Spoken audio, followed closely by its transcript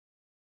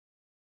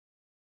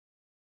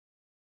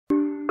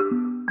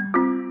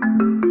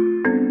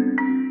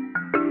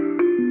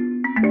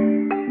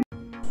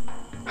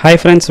Hi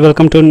friends,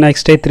 welcome to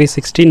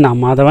Nextday360.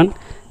 நான் மாதவன்.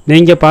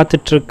 நீங்க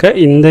பார்த்துட்டு இருக்க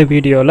இந்த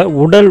வீடியோல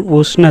உடல்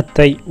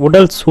உஷ்ணத்தை,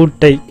 உடல்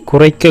சூட்டை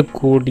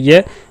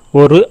குறைக்கக்கூடிய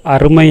ஒரு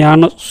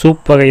அருமையான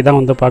சூப் வகை தான்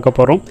வந்து பார்க்க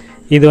போறோம்.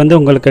 இது வந்து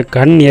உங்களுக்கு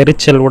கண்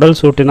எரிச்சல், உடல்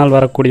சூட்டினால்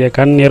வரக்கூடிய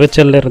கண்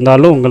எரிச்சல்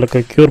இருந்தாலும்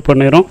உங்களுக்கு கியூர்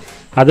பண்ணிரும்.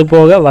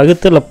 அதுபோக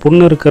வகுத்துல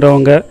புண்ணு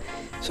இருக்கிறவங்க,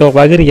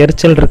 வயிறு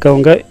எரிச்சல்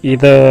இருக்கவங்க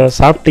இதை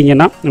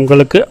சாப்பிட்டீங்கன்னா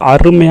உங்களுக்கு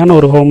அருமையான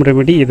ஒரு ஹோம்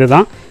ரெமெடி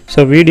இதுதான்.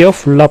 வீடியோ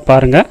ஃபுல்லாக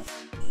பாருங்கள்.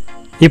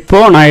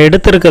 இப்போது நான்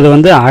எடுத்திருக்கிறது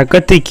வந்து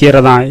அகத்திக்கீரை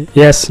தான்.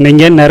 எஸ்,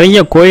 நீங்கள்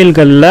நிறைய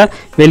கோயில்களில்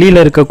வெளியில்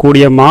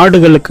இருக்கக்கூடிய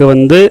மாடுகளுக்கு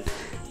வந்து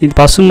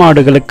பசு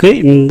மாடுகளுக்கு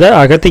இந்த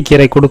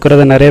அகத்திக்கீரை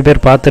கொடுக்கறத நிறைய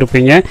பேர்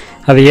பார்த்துருப்பீங்க.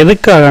 அது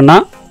எதுக்காகனா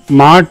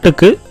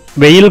மாட்டுக்கு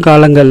வெயில்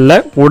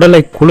காலங்களில்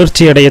உடலை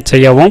குளிர்ச்சி அடைய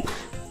செய்யவும்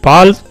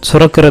பால்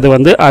சுரக்கிறது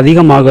வந்து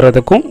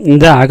அதிகமாகிறதுக்கும்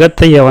இந்த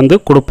அகத்தியை வந்து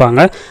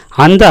கொடுப்பாங்க.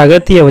 அந்த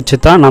அகத்தியை வச்சு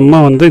தான்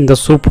நம்ம வந்து இந்த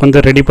சூப் வந்து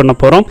ரெடி பண்ண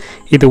போகிறோம்.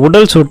 இது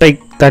உடல் சூட்டை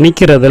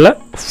தணிக்கிறதுல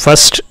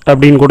ஃபஸ்ட்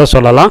அப்படின்னு கூட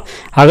சொல்லலாம்.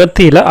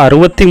 அகத்தியில்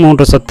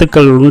 63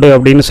 சத்துக்கள் உண்டு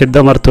அப்படின்னு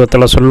சித்த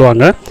மருத்துவத்தில்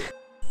சொல்லுவாங்க.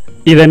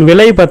 இதன்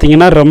விலை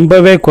பார்த்திங்கன்னா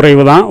ரொம்பவே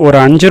குறைவு தான். ஒரு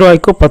 5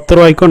 ரூபாய்க்கோ 10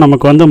 ரூபாய்க்கோ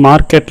நமக்கு வந்து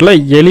மார்க்கெட்டில்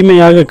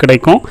எளிமையாக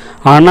கிடைக்கும்.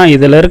 ஆனால்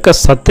இதில் இருக்க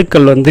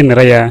சத்துக்கள் வந்து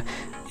நிறைய.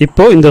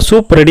 இப்போது இந்த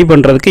சூப் ரெடி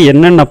பண்ணுறதுக்கு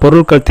என்னென்ன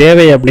பொருட்கள்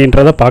தேவை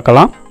அப்படின்றத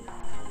பார்க்கலாம்.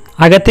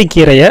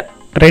 அகத்திக்கீரையை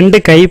 2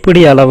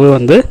 கைப்பிடி அளவு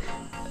வந்து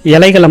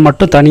இலைகளை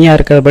மட்டும் தனியாக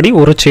இருக்கிறபடி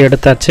உரிச்சு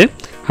எடுத்தாச்சு.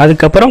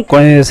 அதுக்கப்புறம்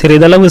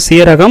சிறிதளவு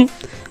சீரகம்,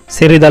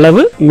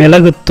 சிறிதளவு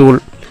மிளகுத்தூள்.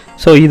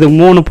 இது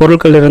 3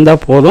 பொருட்கள்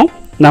இருந்தால் போதும்.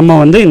 நம்ம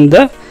வந்து இந்த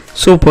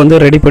சூப் வந்து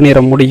ரெடி பண்ணிட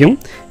முடியும்.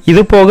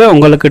 இது போக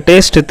உங்களுக்கு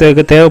டேஸ்ட்டு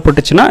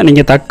தேவைப்பட்டுச்சுன்னா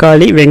நீங்கள்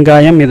தக்காளி,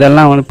 வெங்காயம்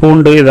இதெல்லாம் வந்து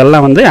பூண்டு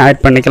இதெல்லாம் வந்து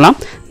ஆட் பண்ணிக்கலாம்.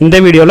 இந்த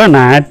வீடியோவில்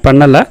நான் ஆட்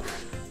பண்ணலை.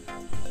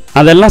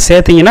 அதெல்லாம்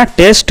சேர்த்திங்கன்னா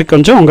டேஸ்ட்டு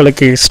கொஞ்சம்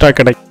உங்களுக்கு எக்ஸ்ட்ரா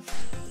கிடைக்கும்.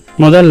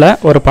 முதல்ல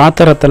ஒரு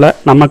பாத்திரத்தில்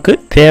நமக்கு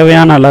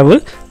தேவையான அளவு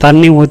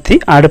தண்ணி ஊற்றி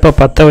அடுப்பை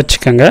பற்ற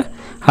வச்சுக்கோங்க.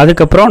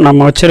 அதுக்கப்புறம்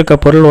நம்ம வச்சுருக்க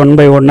பொருள் 1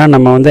 by 1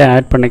 நம்ம வந்து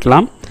ஆட்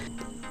பண்ணிக்கலாம்.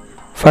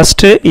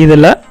 ஃபஸ்ட்டு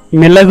இதில்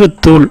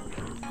மிளகுத்தூள்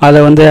அதை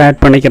வந்து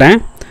ஆட் பண்ணிக்கிறேன்.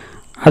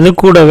 அது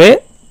கூடவே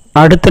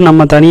அடுத்து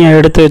நம்ம தனியாக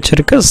எடுத்து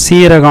வச்சுருக்க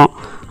சீரகம்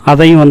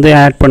அதையும் வந்து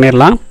ஆட்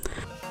பண்ணிடலாம்.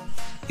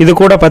 இது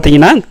கூட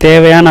பார்த்திங்கன்னா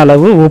தேவையான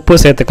அளவு உப்பு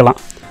சேர்த்துக்கலாம்.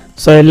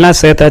 எல்லாம்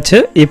சேர்த்தாச்சு.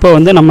 இப்போ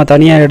வந்து நம்ம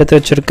தனியாக எடுத்து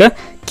வச்சுருக்க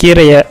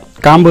கீரையை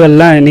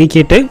காம்புகள்லாம்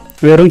நீக்கிட்டு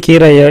வெறும்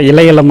கீரை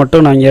இலைகளை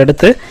மட்டும் நாங்கள்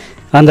எடுத்து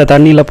அந்த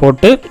தண்ணியில்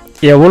போட்டு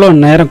எவ்வளோ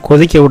நேரம்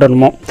கொதிக்க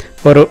விடணுமோ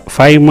ஒரு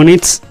 5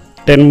 minutes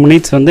 10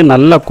 minutes வந்து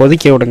நல்லா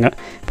கொதிக்க விடுங்க.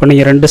 இப்போ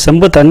நீங்கள் 2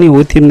 செம்பு தண்ணி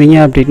ஊற்றிருந்தீங்க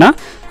அப்படின்னா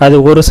அது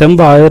 1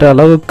 செம்பு ஆகிற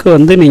அளவுக்கு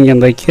வந்து நீங்கள்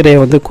இந்த கீரையை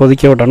வந்து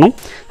கொதிக்க விடணும்.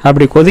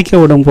 அப்படி கொதிக்க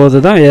விடும்போது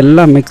தான்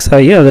எல்லாம் மிக்ஸ்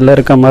ஆகி அதில்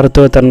இருக்க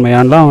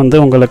மருத்துவத்தன்மையெல்லாம் வந்து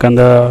உங்களுக்கு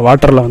அந்த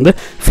வாட்டரில் வந்து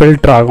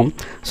ஃபில்டர் ஆகும்.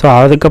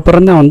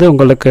 அதுக்கப்புறம் தான் வந்து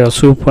உங்களுக்கு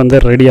சூப் வந்து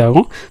ரெடி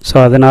ஆகும்.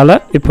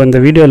 அதனால் இப்போ இந்த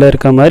வீடியோவில்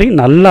இருக்க மாதிரி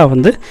நல்லா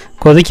வந்து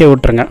கொதிக்க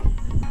விட்டுருங்க.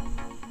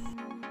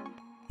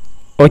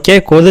 ஓகே,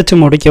 கொதித்து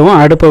முடிக்கவும்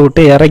அடுப்பை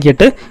விட்டு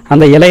இறக்கிட்டு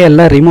அந்த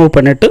இலையெல்லாம் ரிமூவ்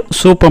பண்ணிவிட்டு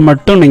சூப்பை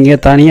மட்டும் நீங்கள்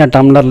தனியாக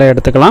டம்ளரில்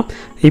எடுத்துக்கலாம்.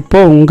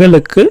 இப்போது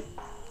உங்களுக்கு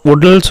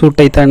உடல்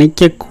சூட்டை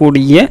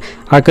தணிக்கக்கூடிய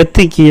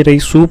அகத்திக்கீரை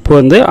சூப்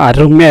வந்து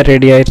அருமையாக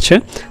ரெடி ஆயிடுச்சு.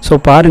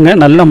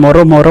 பாருங்கள், நல்ல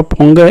மொர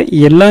பொங்க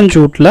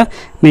இளஞ்சூட்டில்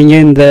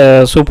நீங்கள் இந்த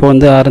சூப்பை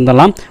வந்து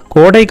அருந்தலாம்.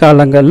 கோடை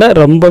காலங்களில்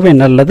ரொம்பவே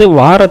நல்லது.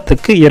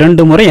 வாரத்துக்கு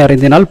 2 முறை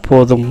அருந்தினால்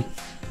போதும்.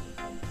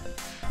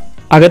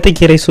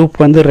 அகத்திக்கீரை சூப்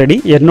வந்து ரெடி.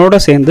 என்னோட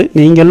சேர்ந்து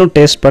நீங்களும்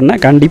டேஸ்ட் பண்ண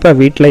கண்டிப்பாக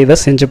வீட்டில் இதை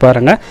செஞ்சு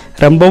பாருங்கள்.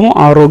 ரொம்பவும்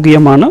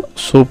ஆரோக்கியமான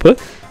சூப்பு,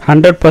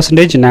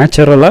 100%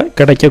 நேச்சுரலாக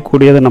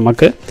கிடைக்கக்கூடியது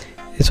நமக்கு.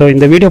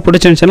 இந்த வீடியோ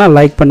பிடிச்சிருந்துச்சுன்னா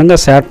லைக்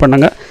பண்ணுங்கள், ஷேர்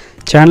பண்ணுங்கள்,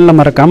 சேனலை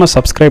மறக்காமல்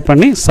சப்ஸ்கிரைப்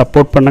பண்ணி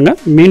சப்போர்ட் பண்ணுங்கள்.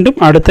 மீண்டும்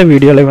அடுத்த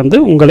வீடியோவில் வந்து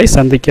உங்களை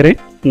சந்திக்கிறேன்.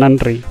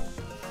 நன்றி.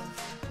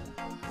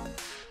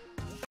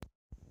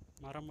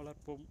 மரம்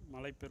வளர்ப்போம்,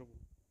 மழை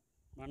பெறுவோம்,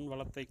 மண்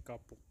வளத்தை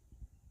காப்போம்.